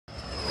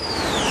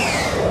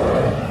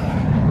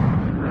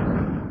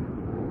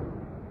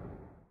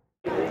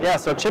Yeah,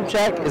 so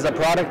ChipCHECK is a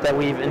product that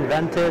we've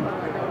invented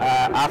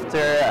after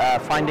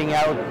finding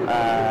out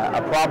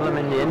a problem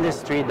in the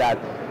industry that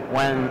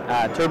when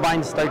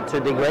turbines start to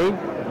degrade,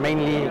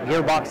 mainly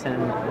gearbox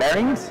and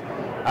bearings,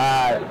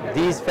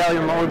 these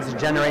failure modes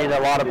generate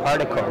a lot of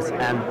particles,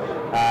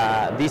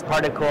 and these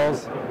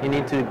particles, you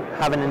need to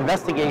have an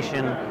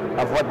investigation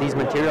of what these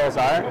materials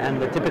are,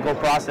 and the typical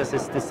process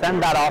is to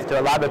send that off to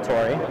a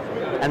laboratory,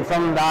 and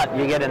from that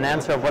you get an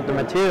answer of what the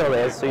material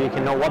is, so you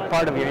can know what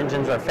part of your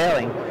engines are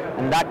failing,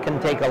 and that can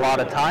take a lot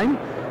of time.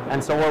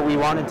 And so what we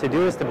wanted to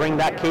do is to bring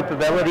that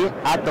capability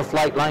at the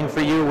flight line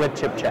for you with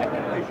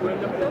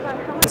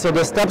ChipCHECK. So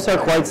the steps are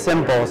quite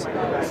simple.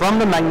 From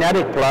the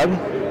magnetic plug,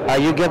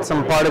 you get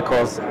some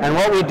particles, and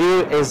what we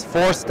do is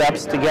 4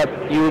 steps to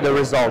get you the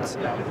results.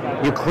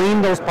 You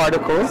clean those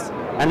particles,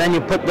 and then you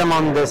put them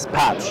on this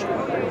patch,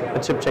 a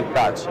ChipCHECK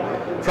patch.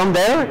 From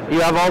there, you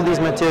have all these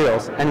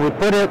materials, and we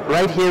put it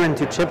right here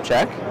into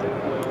ChipCHECK,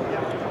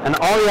 and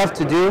all you have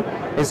to do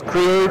is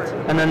create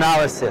an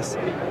analysis.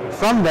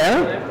 From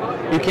there,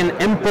 you can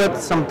input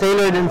some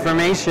tailored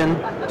information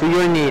to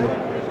your need.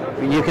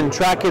 You can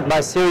track it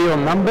by serial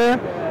number,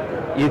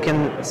 you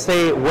can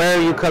say where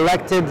you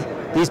collected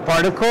these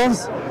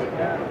particles,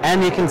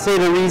 and you can say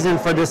the reason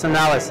for this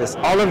analysis.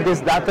 All of this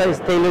data is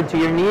tailored to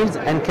your needs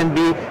and can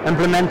be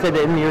implemented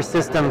in your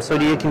system so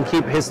that you can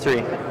keep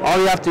history. All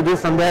you have to do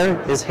from there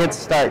is hit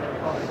start.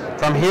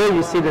 From here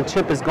you see the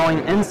chip is going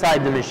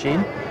inside the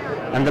machine,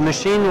 and the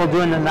machine will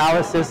do an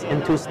analysis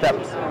in 2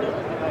 steps.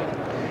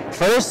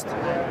 First,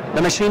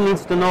 the machine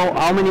needs to know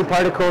how many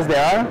particles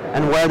there are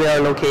and where they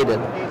are located.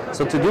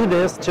 So to do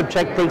this,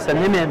 ChipCHECK takes an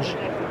image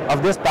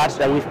of this patch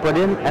that we've put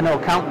in, and it will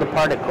count the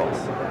particles.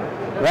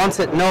 Once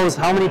it knows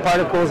how many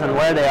particles and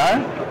where they are,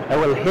 it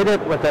will hit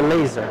it with a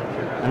laser.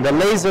 And the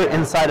laser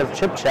inside of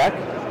ChipCHECK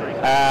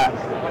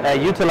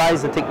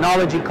utilizes a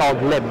technology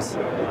called LIBS,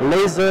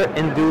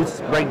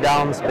 Laser-Induced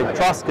Breakdown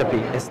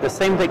Spectroscopy. It's the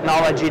same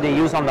technology they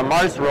use on the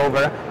Mars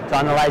rover to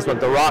analyze what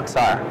the rocks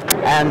are.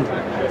 And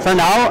for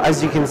now,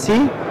 as you can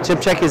see,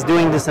 ChipCHECK is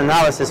doing this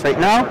analysis right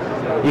now.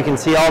 You can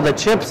see all the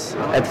chips,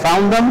 it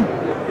found them.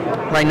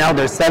 Right now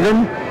there's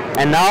 7,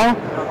 and now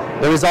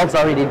the result's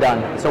already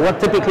done. So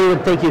what typically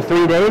would take you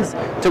 3 days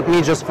took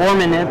me just 4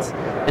 minutes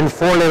in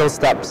 4 little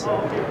steps.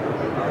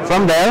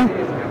 From there,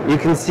 you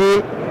can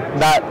see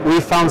that we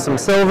found some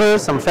silver,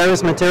 some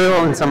ferrous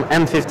material, and some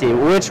M50,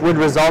 which would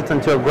result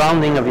into a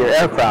grounding of your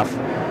aircraft.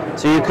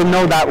 So you can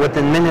know that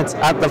within minutes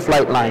at the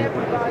flight line.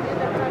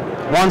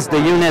 Once the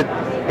unit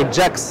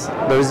ejects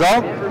the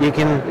result, you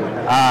can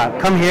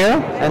come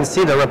here and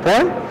see the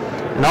report.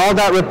 And all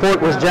that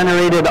report was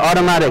generated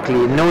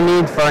automatically. No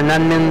need for an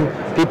admin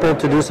people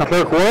to do some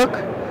clerk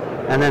work.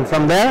 And then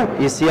from there,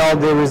 you see all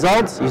the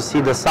results, you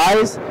see the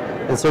size.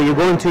 And so you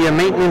go into your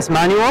maintenance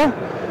manual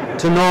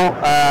to know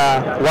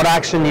what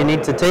action you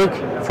need to take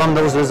from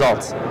those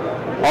results.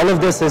 All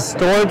of this is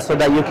stored so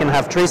that you can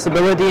have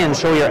traceability and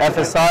show your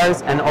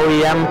FSRs and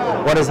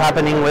OEM what is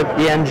happening with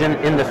the engine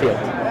in the field.